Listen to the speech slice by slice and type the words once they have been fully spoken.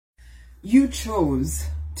You chose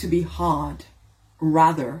to be hard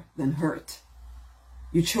rather than hurt.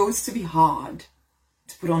 You chose to be hard,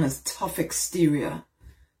 to put on a tough exterior,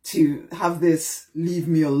 to have this leave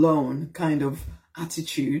me alone kind of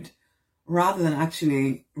attitude, rather than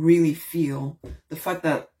actually really feel the fact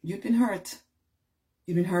that you've been hurt.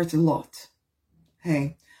 You've been hurt a lot.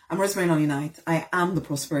 Hey, I'm Rosemary Nonny Knight. I am the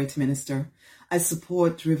Prosperity Minister. I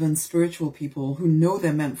support driven spiritual people who know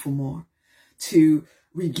they're meant for more, to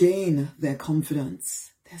regain their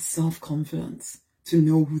confidence, their self-confidence, to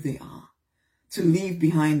know who they are, to leave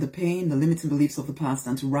behind the pain, the limiting beliefs of the past,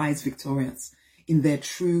 and to rise victorious in their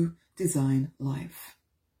true design life.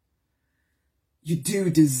 You do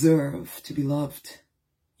deserve to be loved.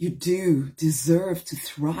 You do deserve to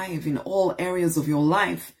thrive in all areas of your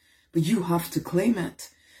life, but you have to claim it.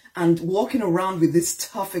 And walking around with this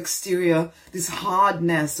tough exterior, this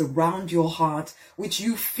hardness around your heart, which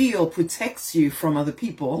you feel protects you from other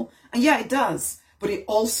people. And yeah, it does, but it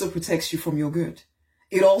also protects you from your good.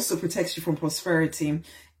 It also protects you from prosperity.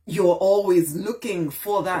 You're always looking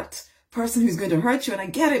for that person who's going to hurt you. And I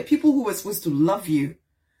get it. People who are supposed to love you,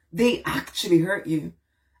 they actually hurt you.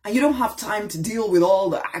 And you don't have time to deal with all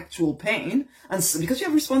the actual pain. And so, because you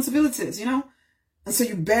have responsibilities, you know. And so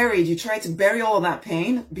you try to bury all that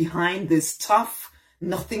pain behind this tough,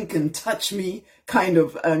 nothing can touch me kind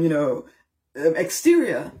of,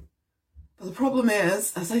 exterior. But the problem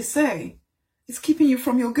is, as I say, it's keeping you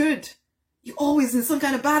from your good. You're always in some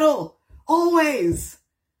kind of battle. Always.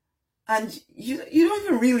 And you don't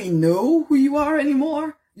even really know who you are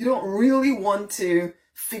anymore. You don't really want to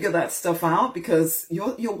figure that stuff out because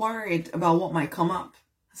you're worried about what might come up.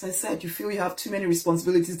 As I said, you feel you have too many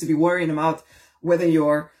responsibilities to be worrying about whether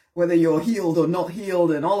you're healed or not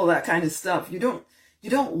healed and all of that kind of stuff. You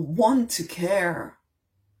don't want to care,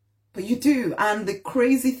 but you do. And the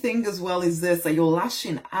crazy thing as well is this, that you're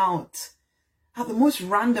lashing out at the most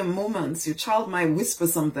random moments. Your child might whisper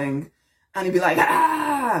something and you'll be like,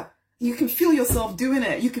 ah, you can feel yourself doing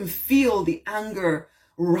it. You can feel the anger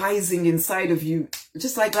rising inside of you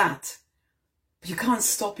just like that. But you can't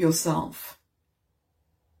stop yourself.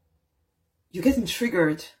 You're getting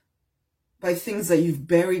triggered by things that you've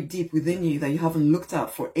buried deep within you that you haven't looked at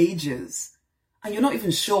for ages. And you're not even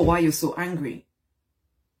sure why you're so angry.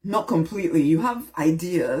 Not completely. You have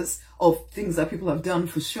ideas of things that people have done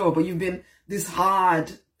for sure, but you've been this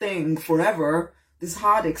hard thing forever, this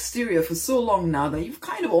hard exterior for so long now that you've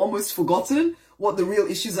kind of almost forgotten what the real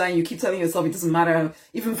issues are. And you keep telling yourself it doesn't matter.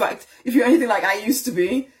 If in fact, if you're anything like I used to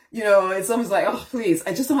be, you know, it's almost like, oh, please,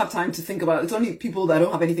 I just don't have time to think about it. It's only people that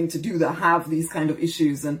don't have anything to do that have these kind of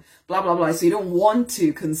issues and blah, blah, blah. So you don't want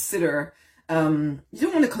to consider,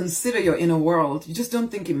 your inner world. You just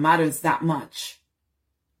don't think it matters that much.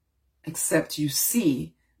 Except you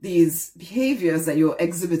see these behaviors that you're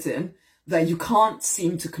exhibiting that you can't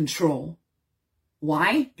seem to control.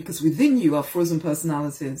 Why? Because within you are frozen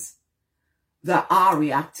personalities that are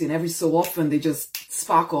reacting. Every so often, they just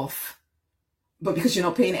spark off. But because you're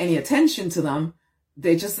not paying any attention to them,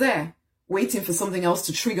 they're just there, waiting for something else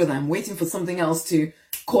to trigger them, waiting for something else to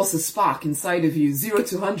cause a spark inside of you, 0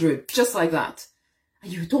 to 100, just like that.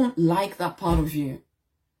 And you don't like that part of you.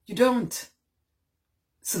 You don't.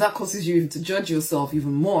 So that causes you even to judge yourself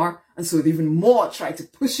even more. And so even more try to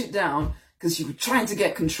push it down because you're trying to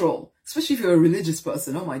get control, especially if you're a religious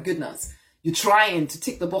person. Oh my goodness. You're trying to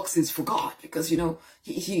tick the boxes for God because, you know,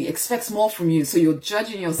 he expects more from you. So you're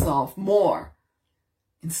judging yourself more,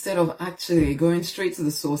 instead of actually going straight to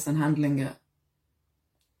the source and handling it.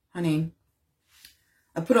 Honey,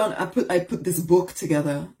 I put this book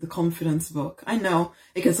together, the confidence book. I know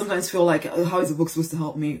it can sometimes feel like, oh, how is the book supposed to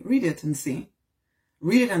help me? Read it and see.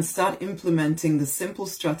 Read it and start implementing the simple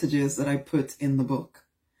strategies that I put in the book.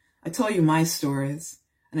 I tell you my stories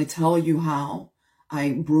and I tell you how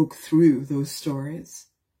I broke through those stories.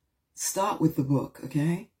 Start with the book,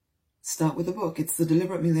 okay? Start with the book. It's the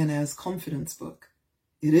Deliberate Millionaire's Confidence book.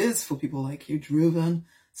 It is for people like you, driven,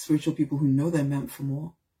 spiritual people who know they're meant for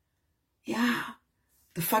more. Yeah,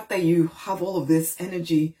 the fact that you have all of this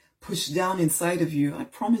energy pushed down inside of you, I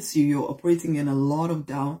promise you, you're operating in a lot of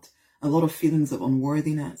doubt, a lot of feelings of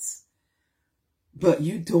unworthiness. But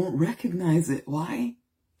you don't recognize it. Why?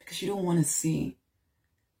 Because you don't want to see.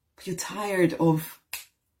 But you're tired of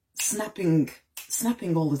snapping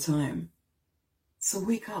all the time. So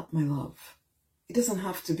wake up, my love. It doesn't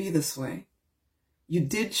have to be this way. You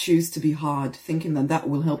did choose to be hard, thinking that that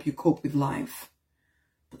will help you cope with life.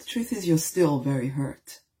 But the truth is you're still very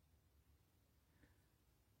hurt.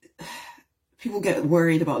 People get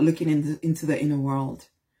worried about looking into the inner world.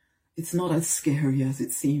 It's not as scary as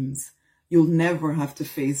it seems. You'll never have to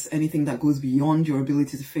face anything that goes beyond your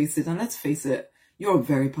ability to face it. And let's face it, you're a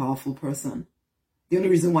very powerful person. The only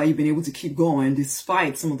reason why you've been able to keep going,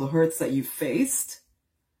 despite some of the hurts that you've faced,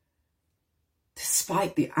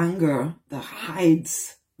 despite the anger that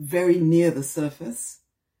hides very near the surface,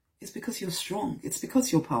 is because you're strong. It's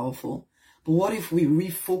because you're powerful. But what if we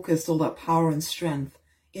refocused all that power and strength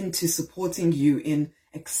into supporting you in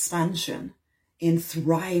expansion, in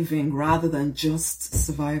thriving rather than just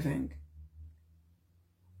surviving?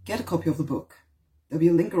 Get a copy of the book. There'll be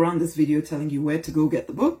a link around this video telling you where to go get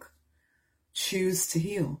the book. Choose to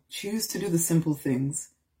heal. Choose to do the simple things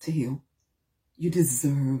to heal. You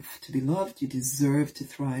deserve to be loved. You deserve to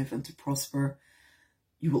thrive and to prosper.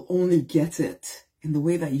 You will only get it in the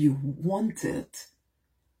way that you want it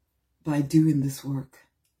by doing this work,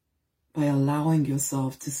 by allowing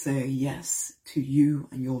yourself to say yes to you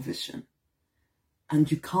and your vision.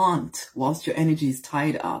 And you can't whilst your energy is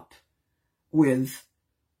tied up with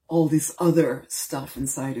all this other stuff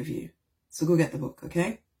inside of you. So go get the book,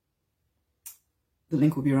 okay? The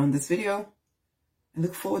link will be around this video. I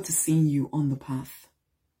look forward to seeing you on the path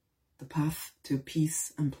to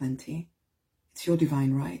peace and plenty. It's your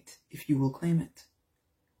divine right if you will claim it.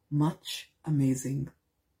 Much amazing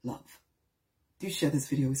love. Do share this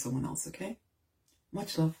video with someone else, okay?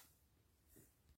 Much love.